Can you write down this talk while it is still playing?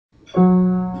Death.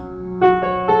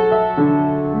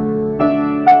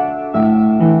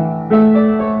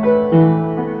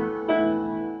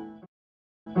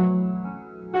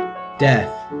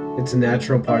 It's a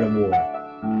natural part of war.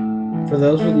 For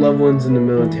those with loved ones in the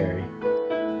military,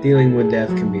 dealing with death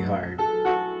can be hard.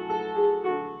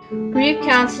 Grief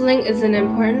counseling is an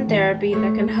important therapy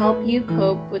that can help you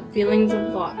cope with feelings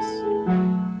of loss.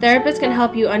 Therapists can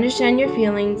help you understand your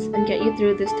feelings and get you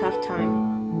through this tough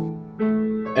time.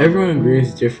 Everyone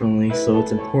grieves differently, so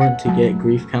it's important to get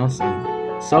grief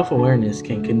counseling. Self-awareness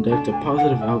can conduct a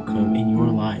positive outcome in your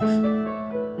life.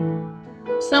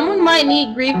 Someone might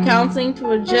need grief counseling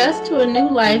to adjust to a new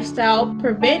lifestyle,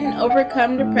 prevent and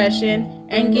overcome depression,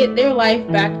 and get their life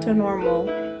back to normal.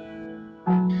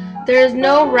 There is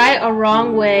no right or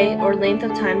wrong way or length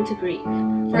of time to grieve.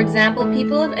 For example,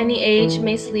 people of any age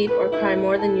may sleep or cry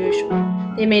more than usual.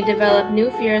 They may develop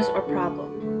new fears or problems.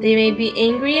 They may be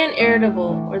angry and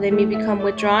irritable, or they may become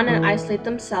withdrawn and isolate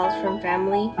themselves from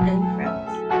family and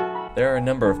friends. There are a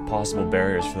number of possible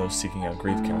barriers for those seeking out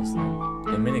grief counseling.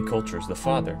 In many cultures, the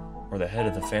father, or the head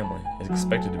of the family, is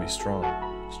expected to be strong.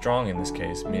 Strong in this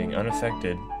case meaning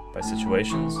unaffected by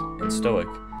situations and stoic.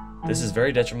 This is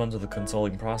very detrimental to the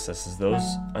consoling process, as those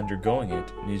undergoing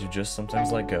it need to just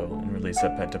sometimes let go and release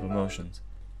that pent-up emotions.